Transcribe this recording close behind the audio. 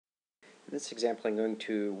In this example, I'm going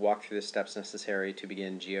to walk through the steps necessary to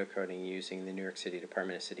begin geocoding using the New York City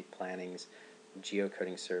Department of City Planning's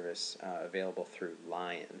geocoding service available through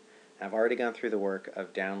Lion. I've already gone through the work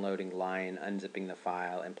of downloading Lion, unzipping the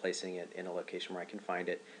file, and placing it in a location where I can find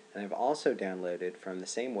it. And I've also downloaded from the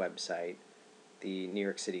same website the New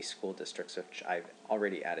York City school districts, which I've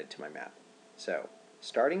already added to my map. So,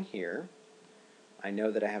 starting here, I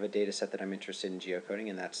know that I have a data set that I'm interested in geocoding,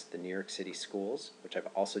 and that's the New York City schools, which I've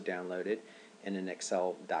also downloaded in an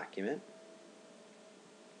Excel document.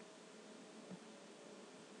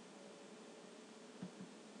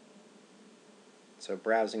 So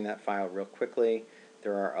browsing that file real quickly,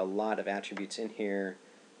 there are a lot of attributes in here,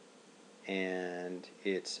 and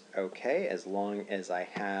it's okay as long as I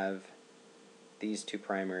have these two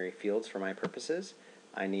primary fields for my purposes.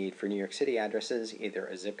 I need, for New York City addresses, either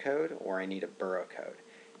a zip code or I need a borough code.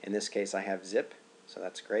 In this case, I have zip, so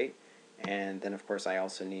that's great. And then, of course, I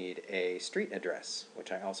also need a street address,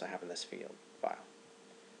 which I also have in this field file.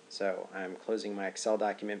 So I'm closing my Excel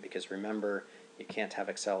document because, remember, you can't have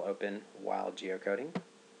Excel open while geocoding.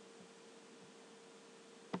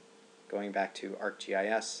 Going back to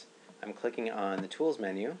ArcGIS, I'm clicking on the Tools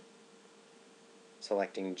menu,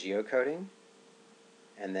 selecting Geocoding,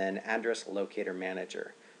 and then Address Locator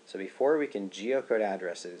Manager. So before we can geocode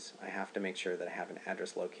addresses, I have to make sure that I have an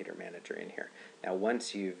Address Locator Manager in here. Now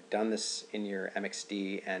once you've done this in your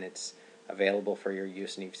MXD and it's available for your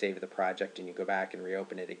use and you've saved the project and you go back and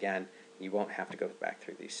reopen it again, you won't have to go back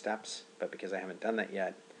through these steps. But because I haven't done that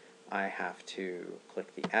yet, I have to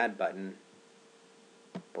click the Add button,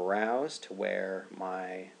 browse to where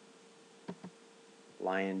my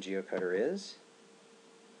Lion geocoder is,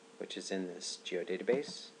 which is in this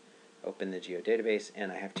geodatabase. Open the geodatabase,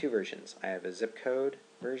 and I have two versions. I have a zip code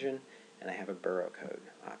version, and I have a borough code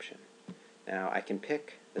option. Now I can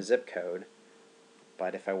pick the zip code,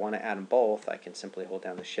 but if I want to add them both, I can simply hold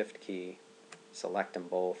down the Shift key, select them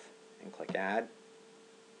both, and click Add,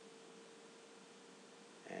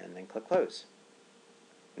 and then click Close.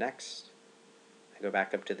 Next, I go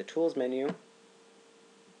back up to the Tools menu,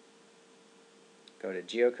 go to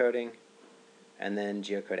Geocoding, and then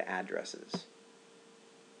geocode addresses.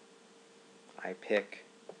 I pick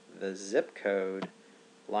the zip code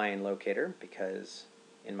Lion locator because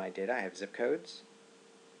in my data I have zip codes,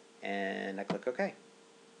 and I click OK.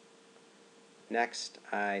 Next,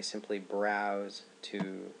 I simply browse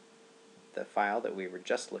to the file that we were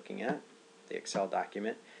just looking at, the Excel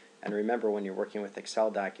document. And remember, when you're working with Excel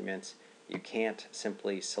documents, you can't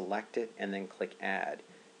simply select it and then click Add.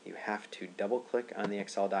 You have to double click on the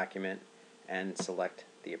Excel document and select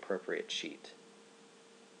the appropriate sheet.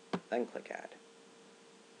 Then click Add.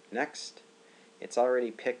 Next, it's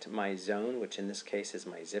already picked my zone, which in this case is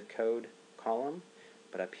my zip code column,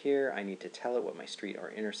 but up here I need to tell it what my street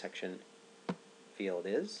or intersection field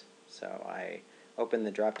is. So I open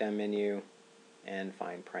the drop-down menu and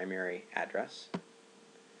find primary address.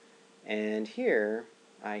 And here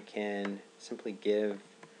I can simply give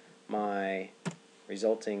my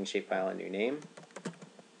resulting shapefile a new name.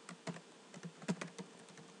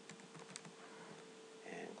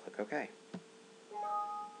 OK.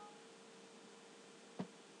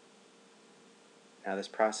 Now this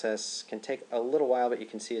process can take a little while, but you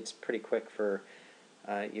can see it's pretty quick for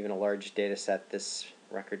even a large data set. This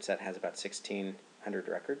record set has about 1,600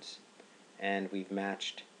 records, and we've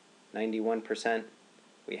matched 91%.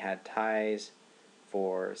 We had ties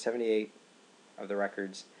for 78 of the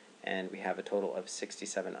records, and we have a total of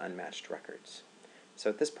 67 unmatched records.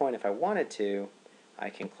 So at this point, if I wanted to,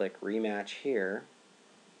 I can click Rematch here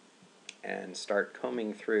and start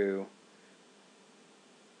combing through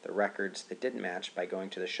the records that didn't match by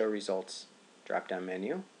going to the Show Results drop-down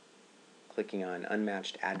menu, clicking on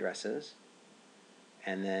Unmatched Addresses,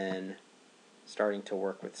 and then starting to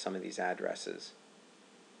work with some of these addresses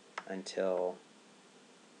until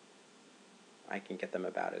I can get them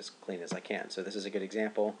about as clean as I can. So this is a good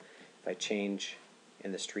example. If I change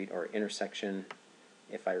in the street or intersection,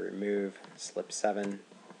 if I remove slip 7,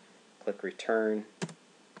 click Return,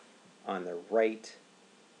 on the right,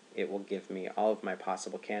 it will give me all of my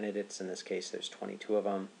possible candidates. In this case, there's 22 of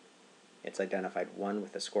them. It's identified one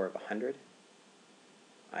with a score of 100.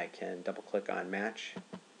 I can double-click on Match,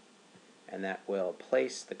 and that will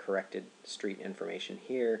place the corrected street information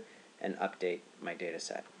here and update my data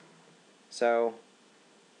set. So,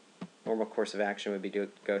 normal course of action would be to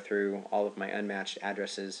go through all of my unmatched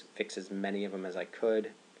addresses, fix as many of them as I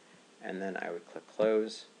could, and then I would click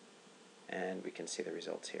Close, and we can see the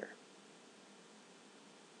results here.